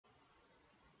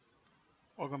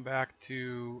Welcome back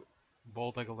to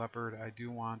Bold Like a Leopard. I do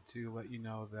want to let you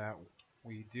know that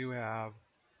we do have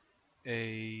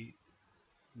a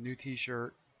new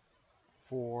t-shirt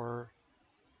for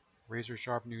Razor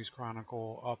Sharp News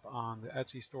Chronicle up on the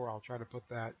Etsy store. I'll try to put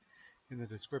that in the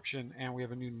description. And we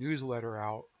have a new newsletter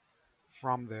out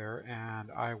from there,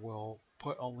 and I will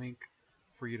put a link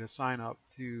for you to sign up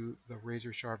to the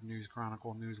Razor Sharp News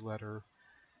Chronicle newsletter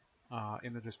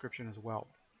in the description as well.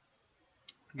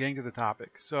 Getting to the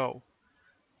topic. So,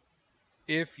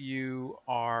 if you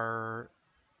are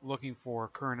looking for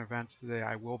current events today,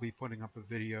 I will be putting up a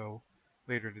video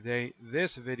later today.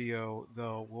 This video,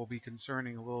 though, will be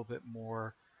concerning a little bit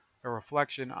more a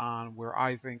reflection on where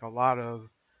I think a lot of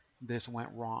this went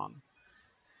wrong.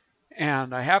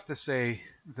 And I have to say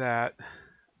that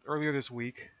earlier this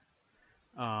week,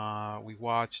 we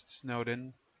watched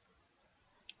Snowden,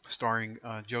 starring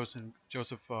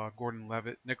Joseph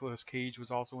Gordon-Levitt. Nicolas Cage was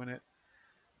also in it.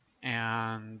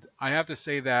 And I have to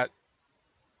say that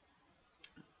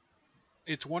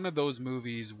it's one of those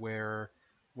movies where,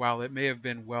 while it may have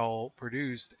been well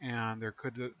produced and there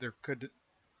could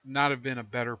not have been a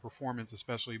better performance,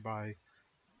 especially by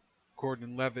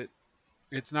Gordon-Levitt,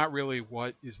 it's not really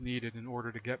what is needed in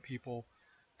order to get people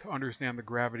to understand the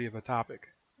gravity of a topic,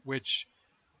 which,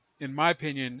 in my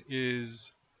opinion,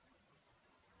 is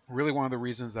really one of the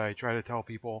reasons I try to tell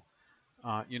people,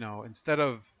 instead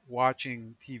of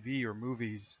watching TV or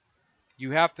movies,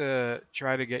 you have to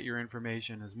try to get your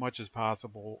information as much as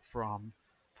possible from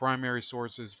primary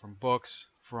sources, from books,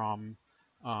 from,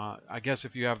 I guess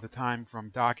if you have the time, from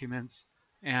documents.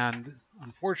 And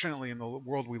unfortunately, in the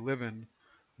world we live in,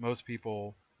 most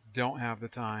people don't have the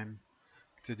time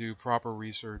to do proper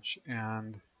research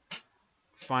and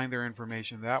find their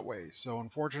information that way. So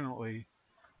unfortunately,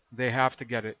 they have to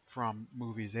get it from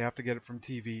movies. They have to get it from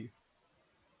TV.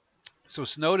 So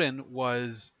Snowden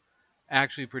was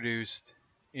actually produced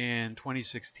in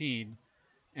 2016,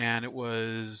 and it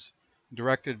was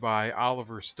directed by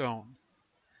Oliver Stone.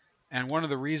 And one of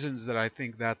the reasons that I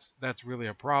think that's really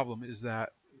a problem is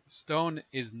that Stone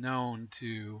is known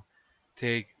to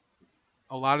take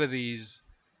a lot of these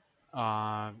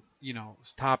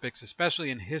topics,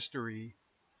 especially in history,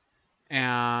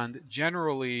 and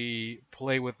generally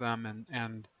play with them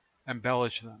and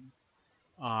embellish them.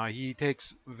 He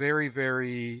takes very,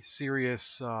 very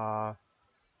serious.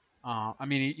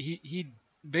 He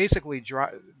basically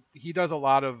he does a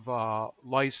lot of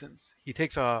license. He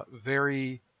takes a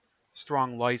very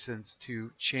strong license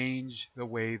to change the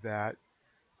way that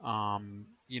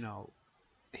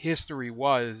history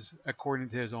was according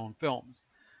to his own films.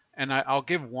 And I'll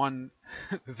give one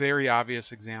very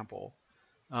obvious example.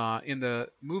 In the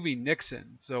movie Nixon,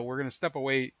 so we're going to step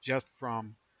away just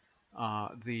from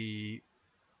the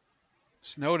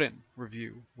Snowden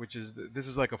review, which is this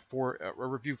is like a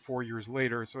review 4 years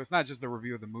later, so it's not just a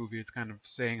review of the movie, it's kind of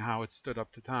saying how it stood up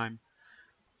to time.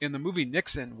 In the movie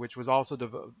Nixon, which was also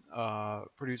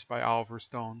produced by Oliver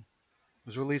Stone,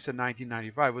 was released in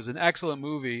 1995, was an excellent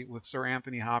movie with Sir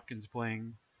Anthony Hopkins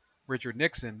playing Richard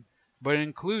Nixon, but it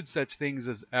includes such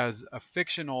things as a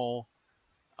fictional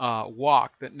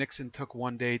walk that Nixon took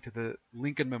one day to the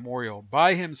Lincoln Memorial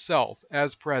by himself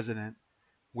as president,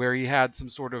 where he had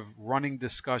some sort of running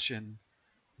discussion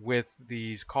with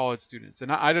these college students.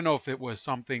 And I don't know if it was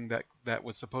something that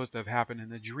was supposed to have happened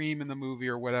in a dream in the movie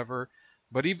or whatever,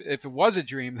 but even if it was a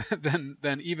dream,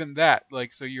 then even that,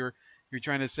 like, so you're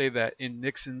trying to say that in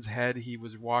Nixon's head he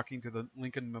was walking to the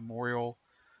Lincoln Memorial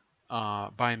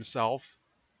by himself,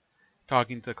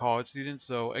 talking to college students.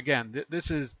 So again,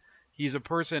 he's a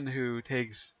person who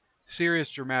takes serious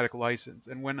dramatic license.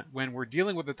 And when we're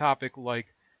dealing with a topic like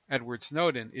Edward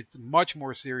Snowden, it's much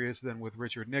more serious than with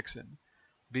Richard Nixon,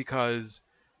 because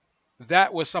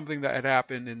that was something that had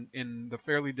happened in the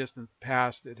fairly distant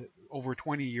past. Over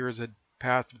 20 years had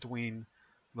passed between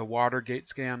the Watergate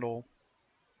scandal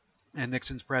and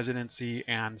Nixon's presidency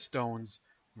and Stone's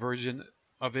version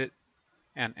of it,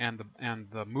 and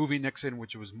the movie Nixon,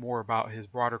 which was more about his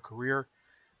broader career.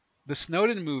 The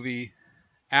Snowden movie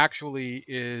actually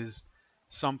is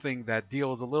something that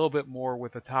deals a little bit more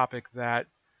with a topic that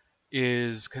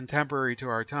is contemporary to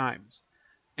our times.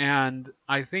 And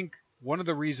I think one of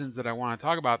the reasons that I want to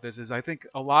talk about this is I think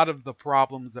a lot of the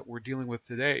problems that we're dealing with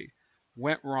today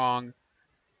went wrong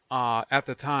at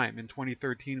the time in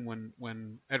 2013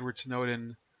 when Edward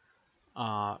Snowden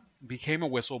became a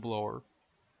whistleblower.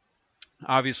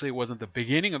 Obviously, it wasn't the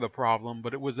beginning of the problem,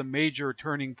 but it was a major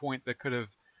turning point that could have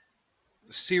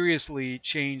seriously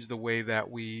changed the way that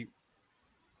we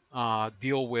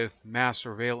deal with mass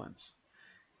surveillance.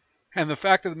 And the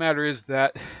fact of the matter is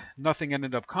that nothing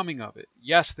ended up coming of it.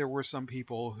 Yes, there were some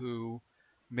people who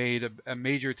made a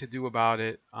major to do about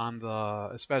it on the,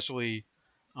 especially,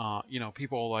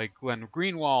 people like Glenn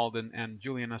Greenwald and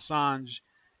Julian Assange,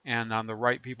 and on the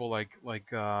right, people like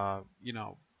the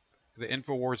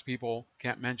Infowars people.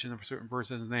 Can't mention a certain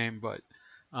person's name, but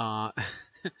uh,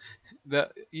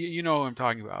 you know what I'm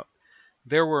talking about.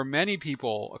 There were many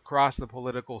people across the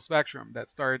political spectrum that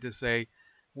started to say,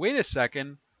 wait a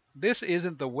second, this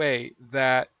isn't the way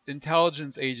that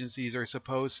intelligence agencies are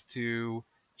supposed to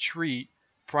treat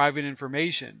private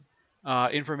information,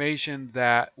 information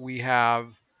that we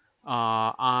have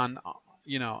on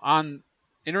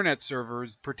internet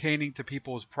servers pertaining to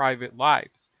people's private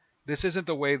lives. This isn't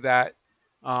the way that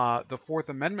the Fourth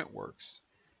Amendment works.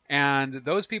 And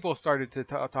those people started to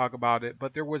talk about it,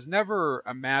 but there was never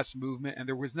a mass movement and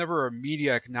there was never a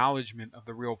media acknowledgement of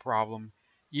the real problem,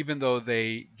 even though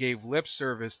they gave lip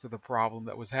service to the problem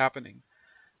that was happening.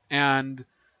 And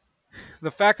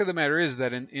the fact of the matter is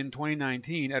that in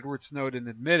 2019, Edward Snowden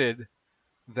admitted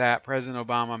that President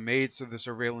Obama made the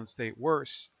surveillance state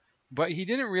worse, but he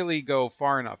didn't really go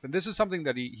far enough. And this is something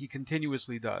that he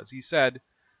continuously does. He said,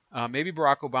 maybe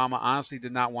Barack Obama honestly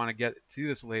did not want to get to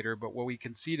this later, but what we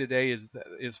can see today is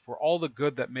for all the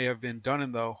good that may have been done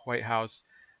in the White House,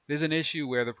 there's an issue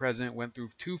where the president went through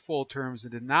 2 full terms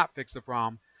and did not fix the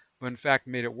problem, but in fact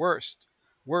made it worse.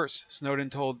 Worse, Snowden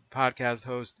told podcast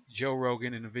host Joe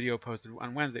Rogan in a video posted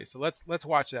on Wednesday. So let's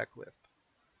watch that clip.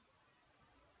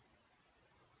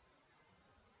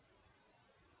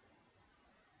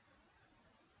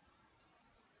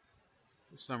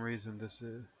 For some reason, this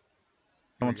is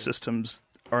systems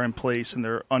are in place and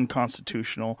they're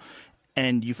unconstitutional,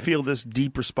 and you feel this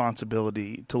deep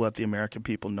responsibility to let the American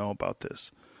people know about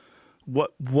this.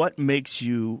 What makes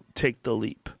you take the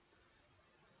leap?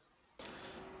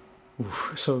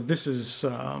 So this is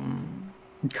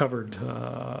covered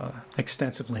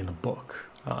extensively in the book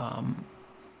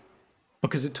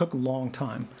because it took a long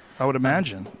time. I would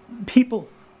imagine. People,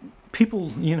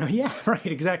 yeah, right,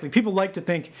 exactly. People like to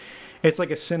think it's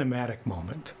like a cinematic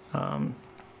moment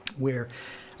where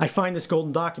I find this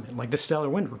golden document, like the Stellar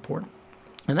Wind Report,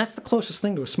 and that's the closest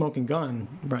thing to a smoking gun,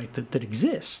 right, that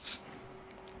exists.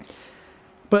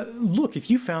 But look, if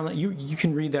you found that, you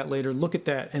can read that later, look at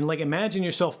that, and like imagine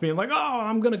yourself being like, oh,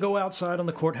 I'm going to go outside on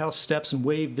the courthouse steps and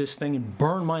wave this thing and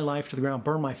burn my life to the ground,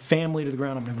 burn my family to the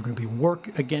ground, I'm never going to be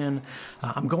work again,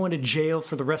 I'm going to jail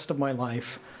for the rest of my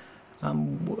life.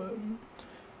 The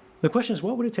question is,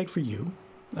 what would it take for you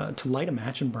to light a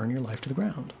match and burn your life to the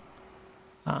ground?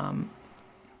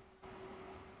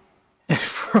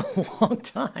 For a long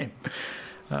time,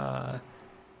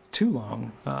 too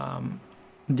long,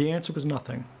 the answer was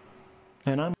nothing.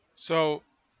 And I'm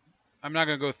not going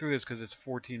to go through this because it's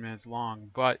 14 minutes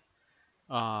long, but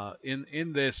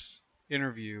in this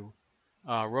interview,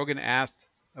 Rogan asked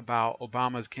about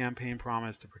Obama's campaign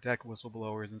promise to protect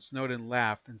whistleblowers, and Snowden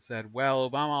laughed and said, well,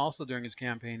 Obama also during his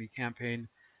campaign, he campaigned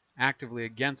actively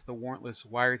against the warrantless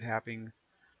wiretapping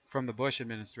from the Bush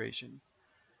administration.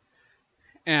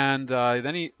 And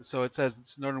so it says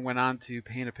Snowden went on to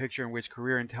paint a picture in which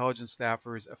career intelligence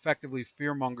staffers effectively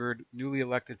fearmongered newly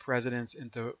elected presidents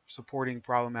into supporting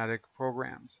problematic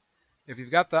programs. If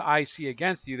you've got the IC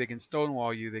against you, they can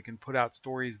stonewall you. They can put out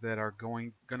stories that are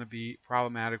going to be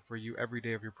problematic for you every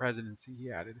day of your presidency,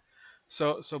 he added.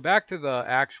 So back to the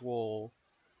actual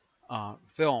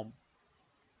film.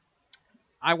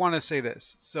 I want to say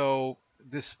this. So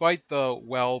despite the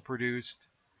well-produced,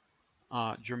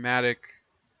 dramatic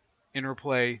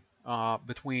interplay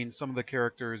between some of the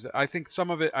characters, I think some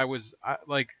of it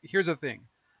here's the thing.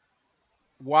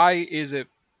 Why is it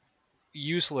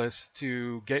useless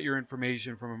to get your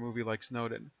information from a movie like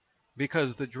Snowden?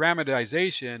 Because the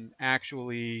dramatization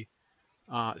actually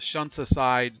shunts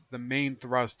aside the main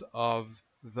thrust of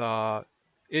the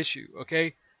issue.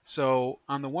 Okay, so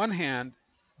on the one hand,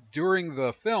 during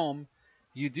the film,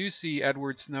 you do see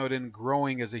Edward Snowden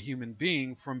growing as a human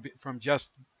being from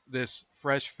just this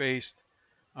fresh-faced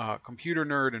computer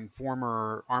nerd and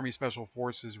former Army Special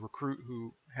Forces recruit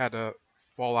who had to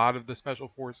fall out of the Special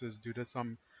Forces due to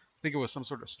I think it was some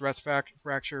sort of stress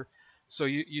fracture. So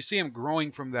you see him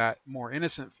growing from that more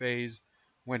innocent phase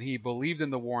when he believed in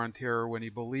the war on terror, when he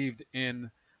believed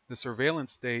in the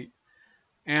surveillance state,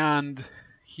 and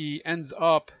he ends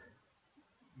up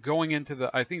going into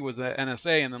I think it was the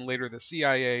NSA and then later the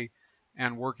CIA,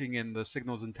 and working in the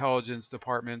signals intelligence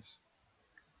departments,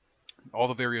 all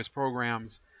the various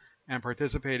programs, and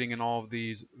participating in all of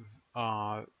these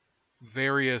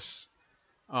various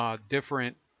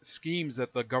different schemes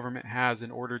that the government has in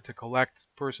order to collect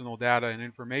personal data and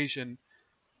information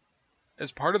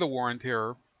as part of the war on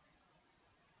terror.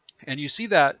 And you see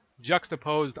that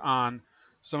juxtaposed on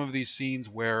some of these scenes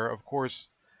where, of course,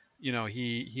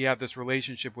 he had this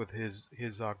relationship with his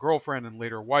girlfriend and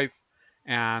later wife,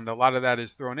 and a lot of that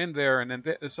is thrown in there. And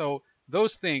then so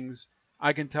those things,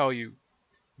 I can tell you,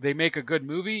 they make a good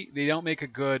movie. They don't make a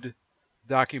good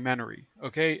documentary.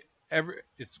 Okay,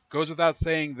 it goes without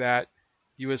saying that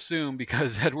you assume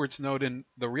because Edward Snowden,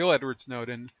 the real Edward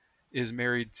Snowden, is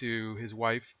married to his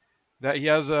wife, that he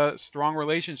has a strong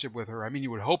relationship with her. I mean,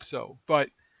 you would hope so, but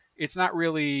it's not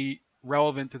really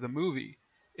relevant to the movie.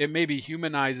 It maybe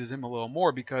humanizes him a little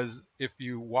more because if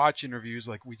you watch interviews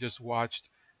like we just watched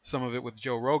some of it with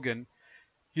Joe Rogan,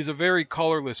 he's a very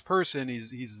colorless person.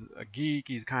 He's a geek.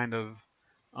 He's kind of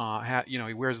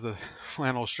he wears the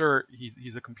flannel shirt.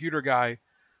 He's a computer guy,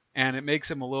 and it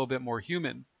makes him a little bit more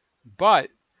human. But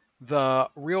the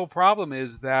real problem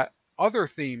is that other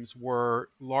themes were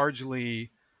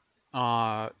largely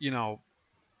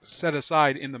set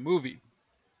aside in the movie.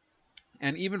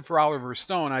 And even for Oliver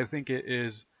Stone, I think it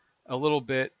is a little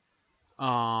bit, it's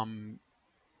a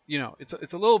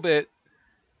little bit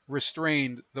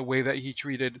restrained the way that he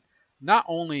treated not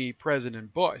only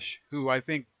President Bush, who I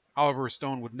think Oliver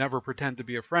Stone would never pretend to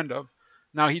be a friend of.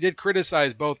 Now, he did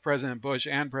criticize both President Bush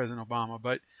and President Obama,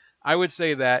 but I would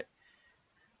say that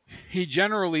he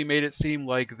generally made it seem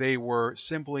like they were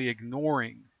simply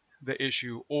ignoring the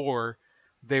issue or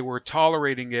they were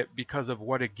tolerating it because of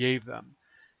what it gave them.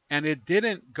 And it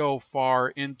didn't go far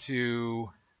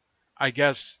into, I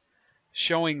guess,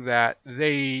 showing that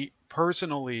they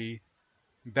personally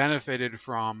benefited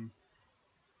from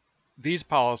these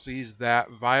policies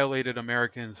that violated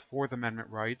Americans' Fourth Amendment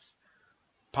rights,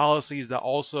 policies that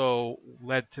also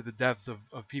led to the deaths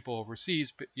of people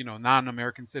overseas,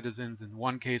 non-American citizens. In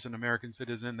one case, an American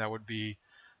citizen, that would be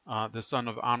the son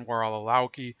of Anwar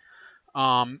al-Awlaki.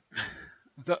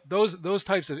 Those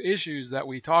types of issues that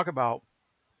we talk about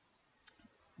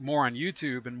more on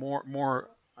YouTube and more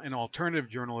in alternative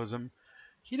journalism,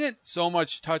 he didn't so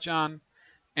much touch on.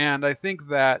 And I think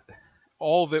that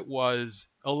all of it was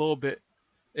a little bit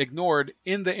ignored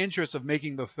in the interest of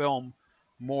making the film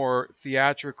more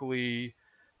theatrically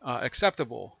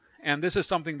acceptable. And this is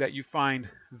something that you find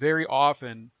very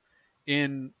often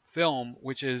in film,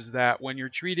 which is that when you're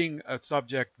treating a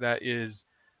subject that is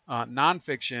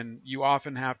nonfiction, you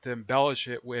often have to embellish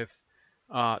it with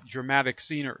dramatic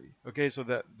scenery. Okay, so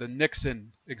the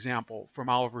Nixon example from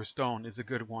Oliver Stone is a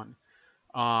good one.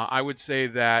 I would say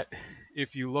that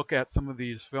if you look at some of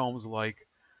these films like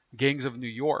Gangs of New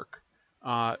York,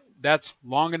 that's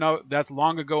long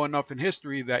ago enough in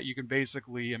history that you can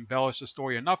basically embellish the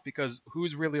story enough, because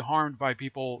who's really harmed by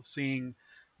people seeing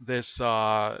this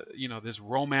this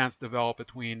romance develop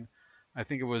between, I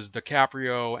think it was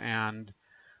DiCaprio and,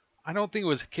 I don't think it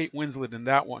was Kate Winslet in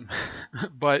that one,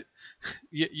 but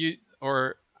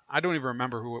or I don't even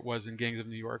remember who it was in Gangs of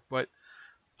New York. But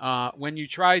when you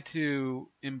try to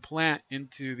implant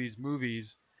into these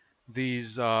movies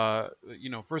these,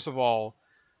 first of all,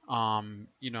 a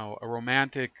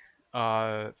romantic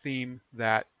theme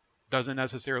that doesn't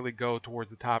necessarily go towards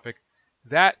the topic,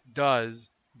 that does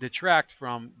detract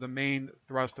from the main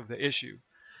thrust of the issue.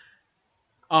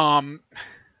 And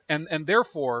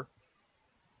therefore,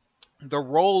 the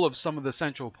role of some of the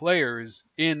central players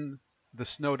in the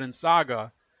Snowden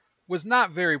saga was not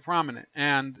very prominent.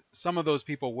 And some of those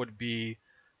people would be,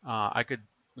 let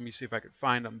me see if I could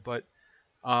find them, but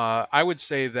I would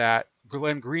say that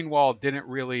Glenn Greenwald didn't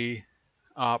really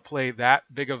play that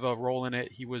big of a role in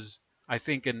it. He was, I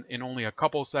think, in only a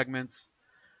couple segments.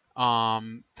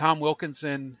 Tom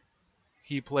Wilkinson,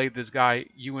 he played this guy,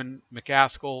 Ewan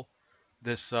McCaskill,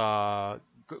 this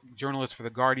journalist for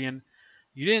The Guardian.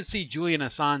 You didn't see Julian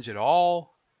Assange at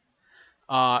all.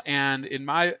 And in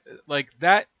my,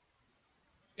 that,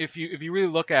 if you really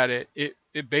look at it,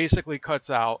 it basically cuts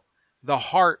out the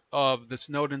heart of the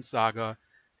Snowden saga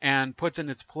and puts in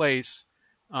its place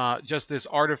just this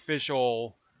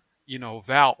artificial,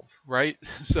 valve, right?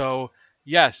 So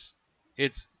yes,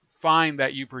 it's fine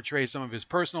that you portray some of his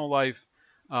personal life.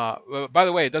 By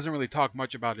the way, it doesn't really talk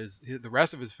much about the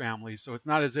rest of his family, so it's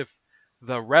not as if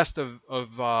the rest of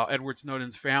Edward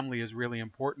Snowden's family is really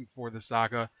important for the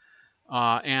saga.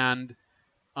 And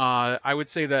I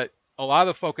would say that a lot of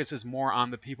the focus is more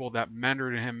on the people that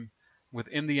mentored him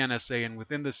within the NSA and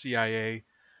within the CIA.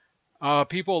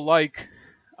 People like,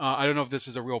 I don't know if this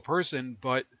is a real person,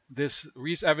 but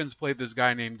Rhys Evans played this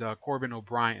guy named Corbin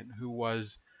O'Brien, who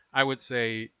was, I would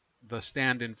say, the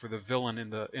stand-in for the villain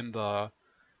in the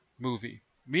movie,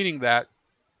 meaning that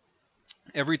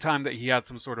every time that he had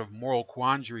some sort of moral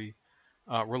quandary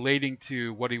relating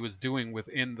to what he was doing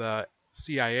within the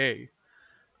CIA,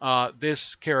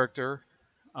 this character,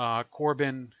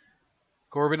 Corbin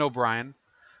O'Brien,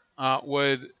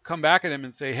 would come back at him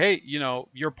and say, hey,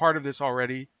 you're part of this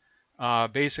already.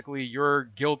 Basically, you're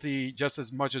guilty just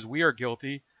as much as we are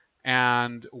guilty.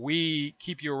 And we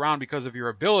keep you around because of your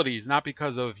abilities, not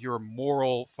because of your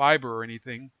moral fiber or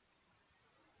anything.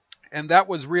 And that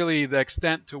was really the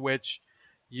extent to which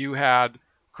you had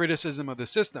criticism of the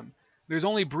system. There's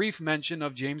only brief mention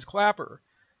of James Clapper.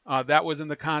 That was in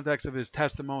the context of his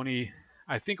testimony,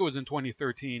 I think it was in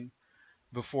 2013,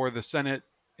 before the Senate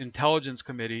Intelligence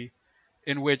Committee,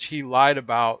 in which he lied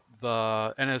about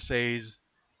the NSA's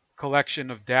collection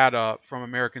of data from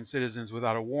American citizens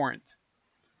without a warrant.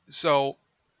 So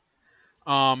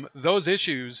those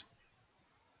issues,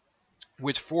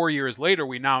 which 4 years later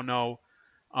we now know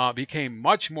became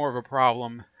much more of a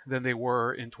problem than they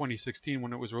were in 2016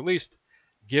 when it was released,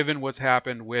 given what's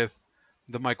happened with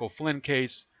the Michael Flynn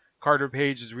case. Carter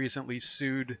Page has recently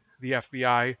sued the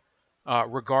FBI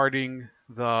regarding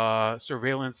the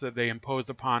surveillance that they imposed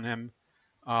upon him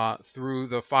through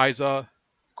the FISA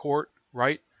court,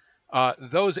 right?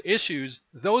 Those issues,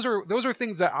 those are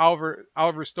things that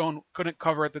Oliver Stone couldn't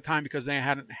cover at the time because they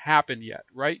hadn't happened yet,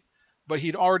 right? But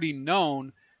he'd already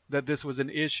known that this was an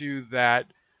issue that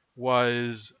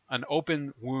was an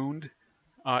open wound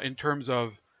in terms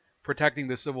of protecting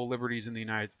the civil liberties in the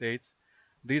United States.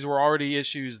 These were already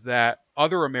issues that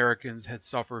other Americans had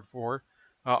suffered for.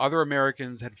 Other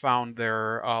Americans had found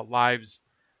their lives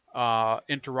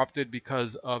interrupted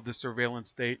because of the surveillance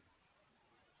state.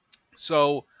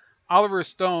 So Oliver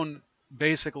Stone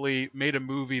basically made a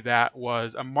movie that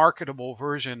was a marketable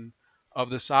version of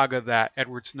the saga that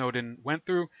Edward Snowden went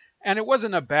through. And it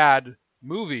wasn't a bad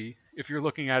movie if you're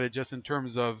looking at it just in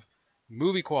terms of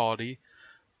movie quality.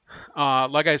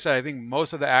 Like I said, I think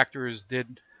most of the actors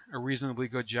did a reasonably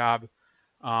good job.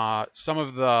 Some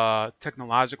of the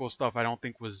technological stuff I don't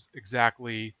think was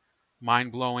exactly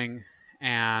mind-blowing.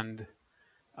 And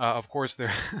of course,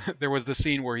 there was the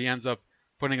scene where he ends up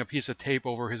putting a piece of tape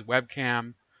over his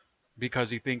webcam because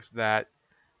he thinks that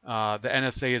the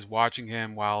NSA is watching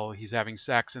him while he's having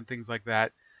sex and things like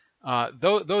that.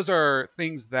 Those are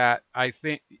things that I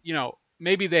think,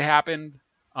 maybe they happened.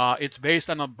 It's based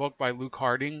on a book by Luke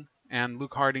Harding, and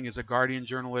Luke Harding is a Guardian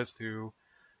journalist who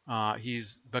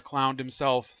he's beclowned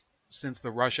himself since the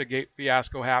Russiagate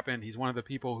fiasco happened. He's one of the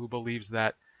people who believes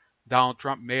that Donald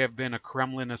Trump may have been a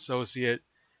Kremlin associate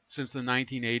since the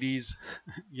 1980s,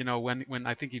 when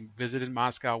I think he visited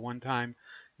Moscow one time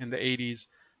in the 80s.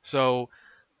 So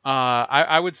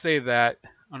I would say that,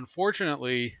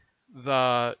 unfortunately,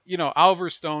 Oliver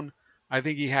Stone, I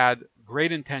think he had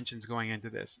great intentions going into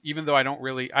this, even though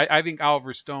I think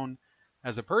Oliver Stone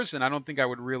as a person, I don't think I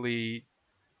would really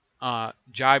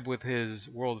jibe with his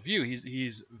worldview.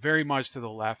 He's very much to the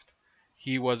left.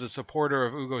 He was a supporter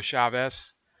of Hugo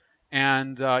Chavez.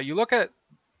 And you look at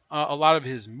a lot of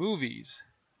his movies,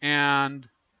 and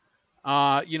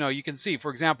you can see,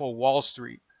 for example, Wall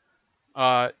Street.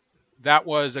 That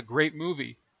was a great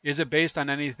movie. Is it based on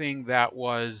anything that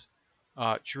was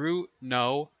true?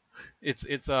 No.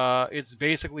 It's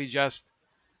basically just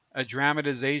a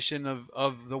dramatization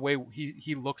of the way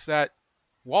he looks at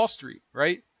Wall Street,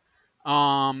 right?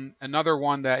 Another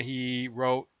one that he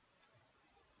wrote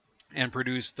and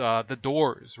produced, The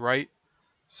Doors, right?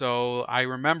 So I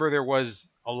remember there was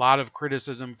a lot of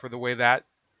criticism for the way that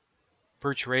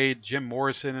portrayed Jim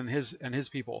Morrison and his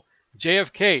people.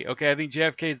 JFK, okay, I think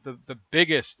JFK is the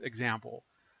biggest example.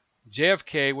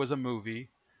 JFK was a movie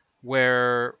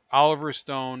where Oliver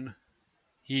Stone,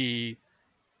 he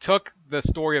took the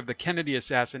story of the Kennedy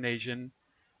assassination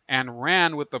and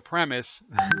ran with the premise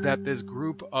that this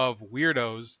group of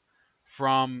weirdos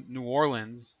from New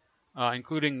Orleans,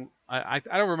 including, I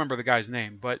don't remember the guy's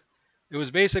name, but it was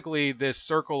basically this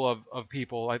circle of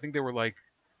people. I think they were like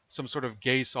some sort of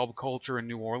gay subculture in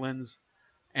New Orleans.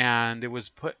 And it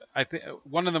was, I think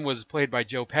one of them was played by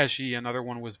Joe Pesci, another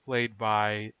one was played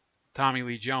by Tommy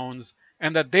Lee Jones,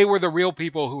 and that they were the real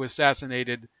people who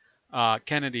assassinated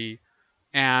Kennedy.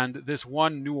 And this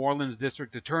one New Orleans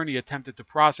district attorney attempted to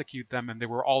prosecute them, and they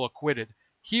were all acquitted.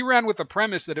 He ran with the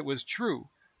premise that it was true.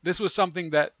 This was something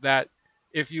that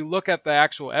if you look at the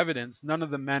actual evidence, none of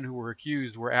the men who were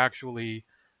accused were actually,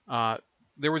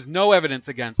 there was no evidence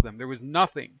against them. There was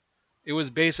nothing. It was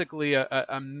basically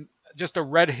just a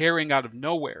red herring out of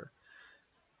nowhere.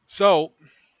 So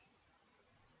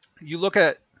you look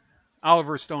at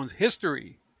Oliver Stone's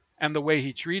history and the way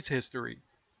he treats history,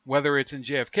 whether it's in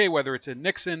JFK, whether it's in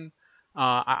Nixon.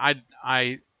 I'm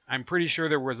pretty sure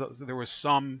there was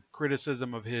some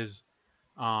criticism of his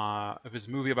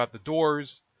movie about the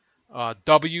Doors.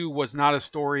 W was not a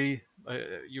story.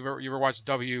 You ever watched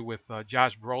W with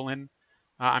Josh Brolin?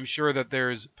 I'm sure that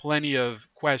there's plenty of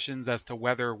questions as to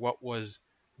whether what was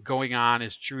going on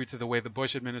is true to the way the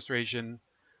Bush administration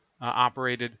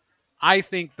operated. I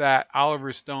think that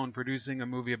Oliver Stone producing a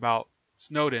movie about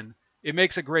Snowden, it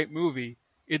makes a great movie.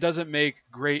 It doesn't make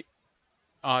great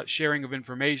sharing of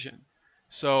information.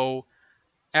 So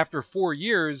after 4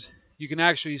 years, you can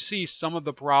actually see some of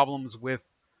the problems with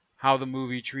how the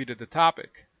movie treated the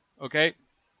topic. Okay?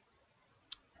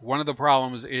 One of the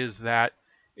problems is that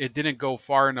it didn't go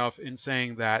far enough in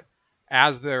saying that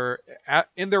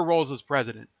in their roles as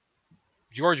president,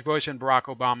 George Bush and Barack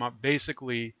Obama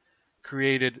basically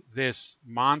created this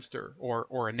monster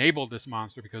or enabled this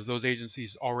monster because those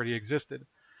agencies already existed.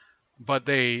 But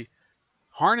they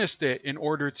harnessed it in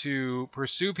order to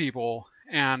pursue people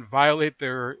and violate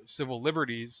their civil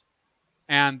liberties.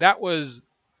 And that was,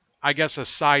 I guess, a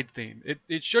side theme.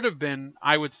 It should have been,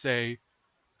 I would say,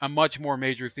 a much more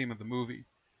major theme of the movie.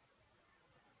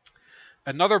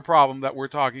 Another problem that we're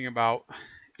talking about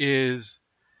is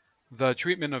the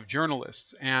treatment of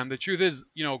journalists. And the truth is,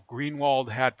 Greenwald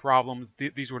had problems.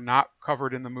 These were not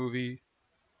covered in the movie.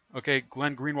 Okay,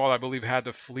 Glenn Greenwald, I believe, had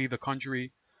to flee the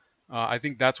country. I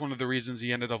think that's one of the reasons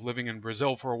he ended up living in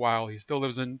Brazil for a while. He still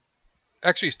lives in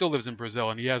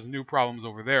Brazil, and he has new problems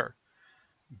over there.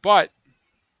 But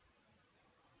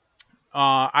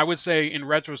I would say, in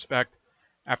retrospect,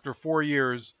 after 4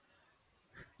 years,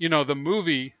 the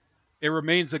movie, it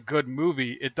remains a good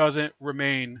movie. It doesn't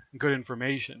remain good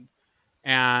information.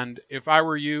 And if I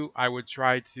were you, I would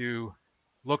try to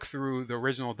look through the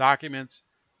original documents,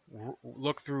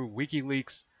 look through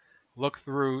WikiLeaks, look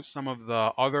through some of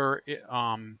the other,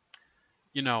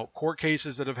 court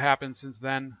cases that have happened since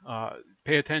then.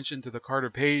 Pay attention to the Carter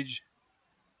Page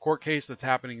court case that's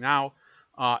happening now.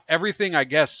 Everything, I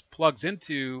guess, plugs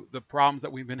into the problems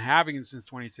that we've been having since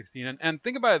 2016. And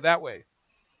think about it that way.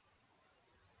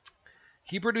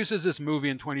 He produces this movie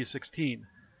in 2016,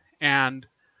 and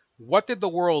what did the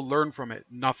world learn from it?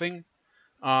 Nothing.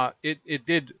 It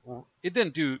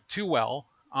didn't do too well.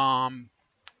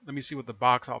 Let me see what the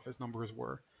box office numbers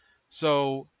were.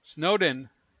 So Snowden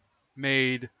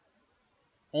made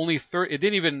only 30. It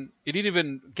didn't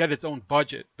even get its own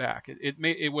budget back.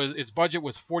 Its budget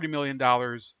was $40 million.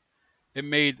 It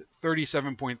made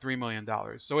 $37.3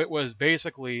 million. So it was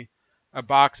basically a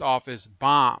box office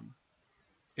bomb,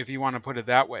 if you want to put it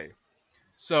that way.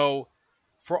 So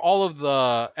for all of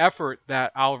the effort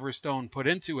that Oliver Stone put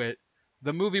into it,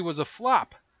 the movie was a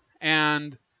flop,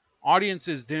 and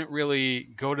audiences didn't really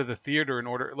go to the theater in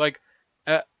order, like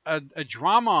a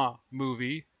drama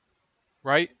movie,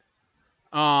 right?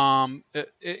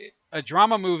 A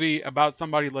drama movie about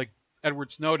somebody like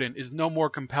Edward Snowden is no more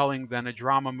compelling than a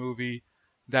drama movie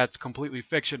that's completely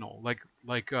fictional,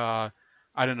 like I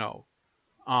don't know,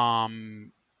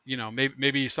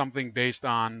 maybe something based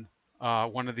on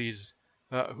one of these,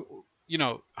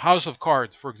 House of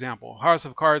Cards, for example. House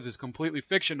of Cards is completely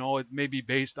fictional. It may be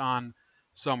based on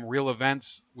some real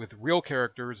events with real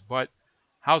characters, but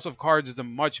House of Cards is a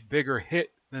much bigger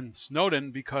hit than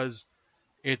Snowden because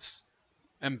it's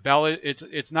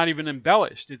not even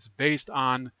embellished. It's based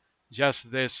on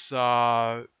just this,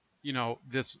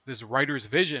 this writer's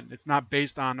vision. It's not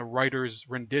based on a writer's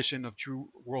rendition of true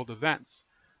world events.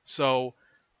 So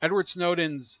Edward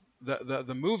Snowden's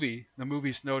the movie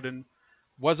Snowden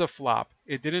was a flop.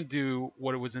 It didn't do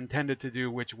what it was intended to do,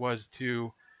 which was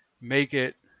to make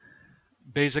it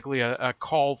basically a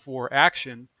call for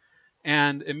action.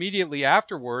 And immediately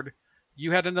afterward,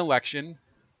 you had an election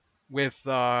with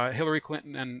Hillary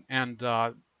Clinton and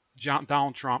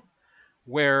Donald Trump,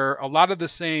 where a lot of the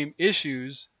same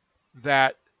issues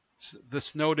that the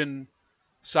Snowden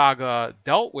saga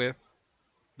dealt with,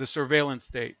 the surveillance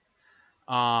state,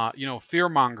 fear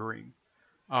mongering,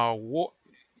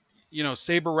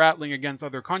 saber rattling against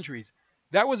other countries,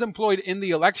 that was employed in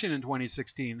the election in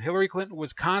 2016. Hillary Clinton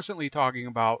was constantly talking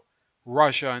about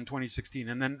Russia in 2016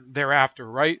 and then thereafter,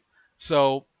 right?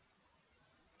 So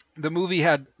the movie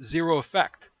had zero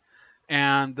effect,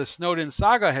 and the Snowden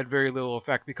saga had very little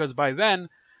effect because by then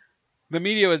the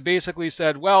media had basically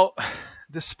said, well,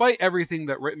 despite everything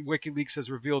that WikiLeaks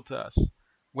has revealed to us,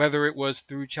 whether it was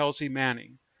through Chelsea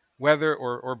Manning,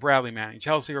 or Bradley Manning,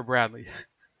 Chelsea or Bradley,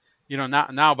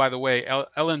 now, by the way,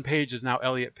 Ellen Page is now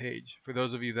Elliot Page, for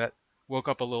those of you that woke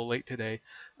up a little late today.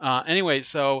 Anyway,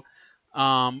 so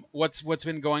what's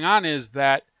been going on is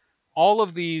that all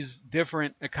of these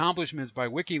different accomplishments by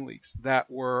WikiLeaks that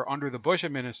were under the Bush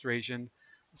administration,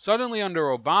 suddenly under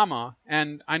Obama,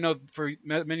 and I know for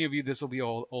many of you this will be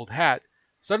old hat,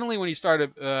 suddenly when he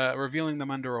started revealing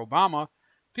them under Obama,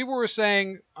 people were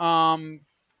saying,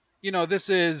 this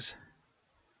is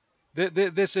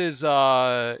this is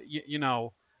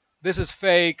this is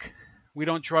fake. We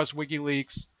don't trust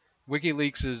WikiLeaks.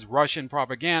 WikiLeaks is Russian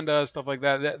propaganda, stuff like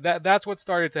that. That's what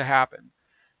started to happen,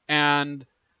 and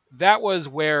that was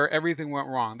where everything went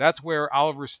wrong. That's where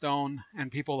Oliver Stone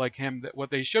and people like him, that what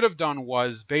they should have done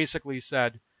was basically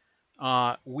said,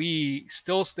 we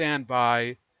still stand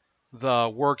by the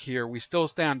work here. We still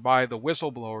stand by the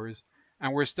whistleblowers,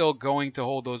 and we're still going to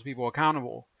hold those people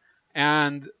accountable.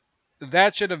 And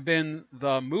that should have been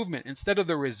the movement instead of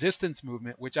the resistance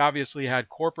movement, which obviously had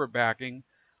corporate backing.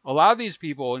 A lot of these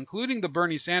people, including the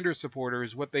Bernie Sanders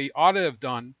supporters, what they ought to have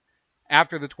done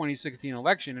after the 2016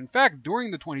 election, in fact,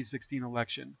 during the 2016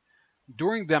 election,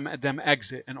 during them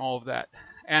exit and all of that,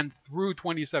 and through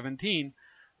 2017,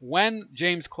 when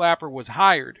James Clapper was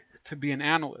hired to be an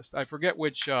analyst, I forget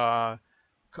which I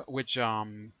think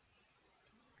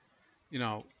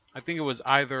it was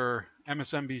either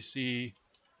MSNBC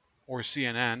or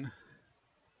CNN.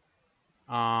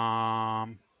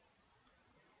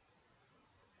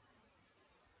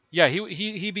 Yeah,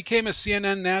 he became a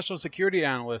CNN national security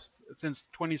analyst since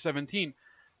 2017.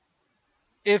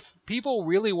 If people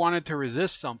really wanted to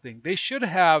resist something, they should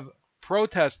have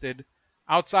protested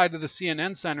outside of the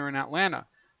CNN Center in Atlanta.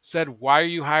 Said, why are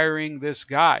you hiring this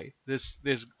guy, this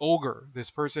ogre,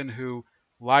 this person who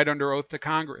lied under oath to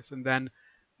Congress and then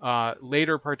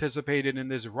later participated in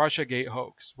this Russiagate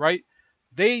hoax, right?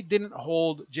 They didn't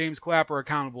hold James Clapper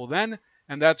accountable then,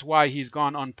 and that's why he's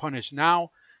gone unpunished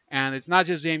now. And it's not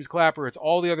just James Clapper, it's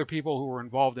all the other people who were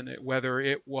involved in it, whether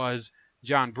it was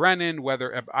John Brennan,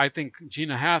 whether I think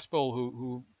Gina Haspel,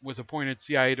 who was appointed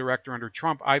CIA director under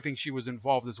Trump, I think she was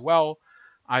involved as well.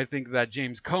 I think that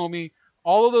James Comey,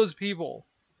 all of those people,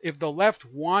 if the left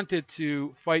wanted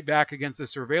to fight back against the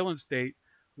surveillance state,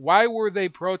 why were they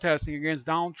protesting against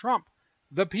Donald Trump?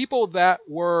 The people that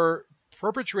were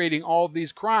perpetrating all of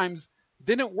these crimes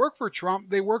didn't work for Trump.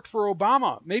 They worked for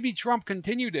Obama. Maybe Trump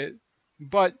continued it,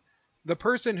 but the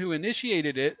person who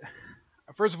initiated it,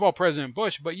 first of all, President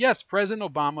Bush, but yes,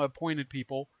 President Obama appointed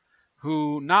people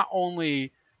who not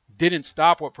only didn't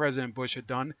stop what President Bush had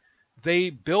done,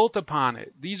 they built upon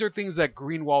it. These are things that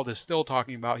Greenwald is still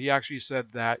talking about. He actually said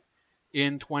that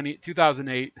in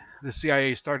 2008, the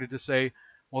CIA started to say,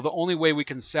 well, the only way we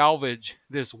can salvage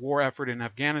this war effort in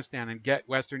Afghanistan and get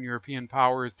Western European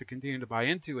powers to continue to buy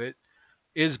into it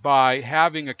is by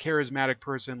having a charismatic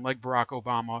person like Barack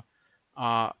Obama,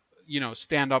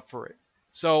 stand up for it.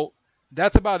 So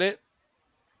that's about it.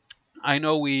 I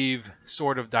know we've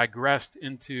sort of digressed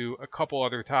into a couple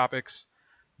other topics,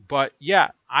 but yeah,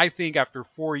 I think after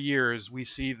 4 years, we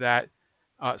see that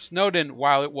Snowden,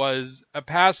 while it was a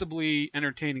passably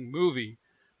entertaining movie,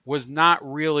 was not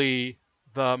really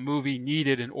the movie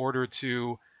needed in order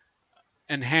to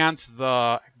enhance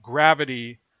the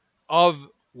gravity of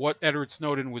what Edward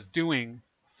Snowden was doing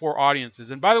for audiences.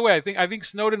 And by the way, I think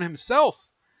Snowden himself,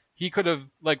 he could have,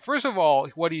 first of all,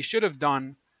 what he should have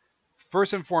done,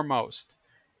 first and foremost,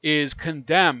 is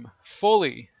condemn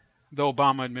fully the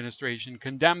Obama administration,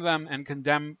 condemn them and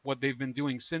condemn what they've been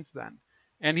doing since then.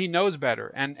 And he knows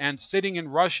better. And sitting in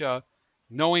Russia,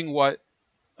 knowing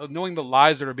the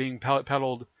lies that are being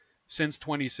peddled since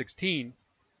 2016,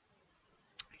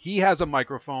 he has a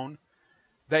microphone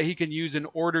that he can use in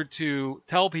order to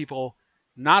tell people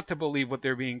not to believe what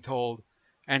they're being told.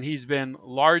 And he's been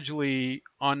largely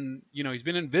he's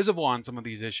been invisible on some of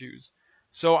these issues.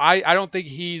 So I don't think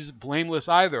he's blameless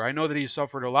either. I know that he's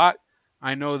suffered a lot.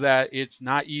 I know that it's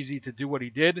not easy to do what he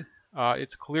did.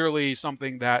 It's clearly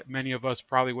something that many of us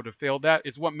probably would have failed at.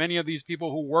 It's what many of these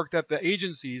people who worked at the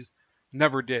agencies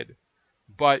never did.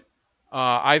 But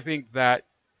I think that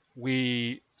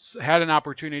we had an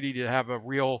opportunity to have a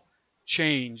real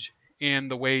change in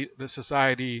the way the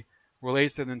society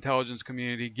relates to the intelligence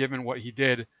community, given what he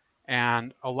did.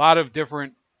 And a lot of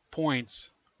different points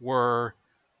were,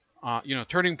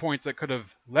 turning points that could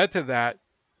have led to that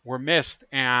were missed.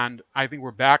 And I think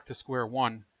we're back to square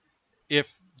one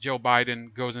if Joe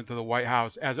Biden goes into the White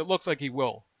House, as it looks like he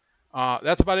will.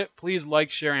 That's about it. Please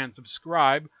like, share, and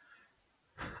subscribe.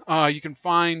 You can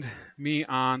find me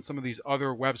on some of these other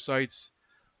websites,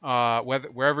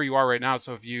 wherever you are right now.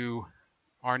 So if you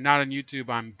are not on YouTube,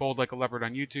 I'm Bold Like a Leopard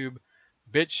on YouTube.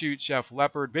 BitChute, Chef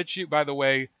Leopard. BitChute, by the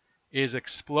way, is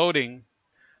exploding.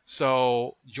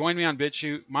 So join me on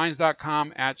BitChute.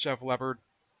 Minds.com @Chef Leopard.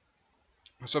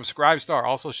 Subscribestar,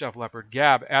 also Chef Leopard.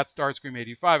 Gab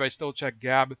 @Starscream85. I still check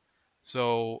Gab.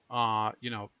 So,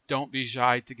 don't be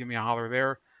shy to give me a holler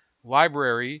there.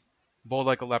 Library, Bold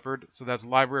Like a Leopard. So that's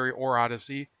Library or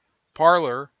Odyssey.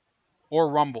 Parler or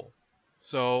Rumble.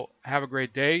 So have a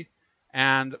great day.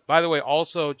 And by the way,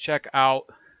 also check out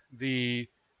the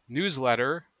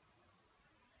newsletter,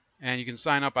 and you can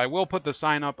sign up. I will put the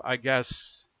sign up, I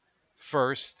guess,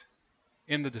 first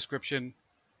in the description.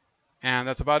 And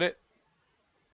that's about it.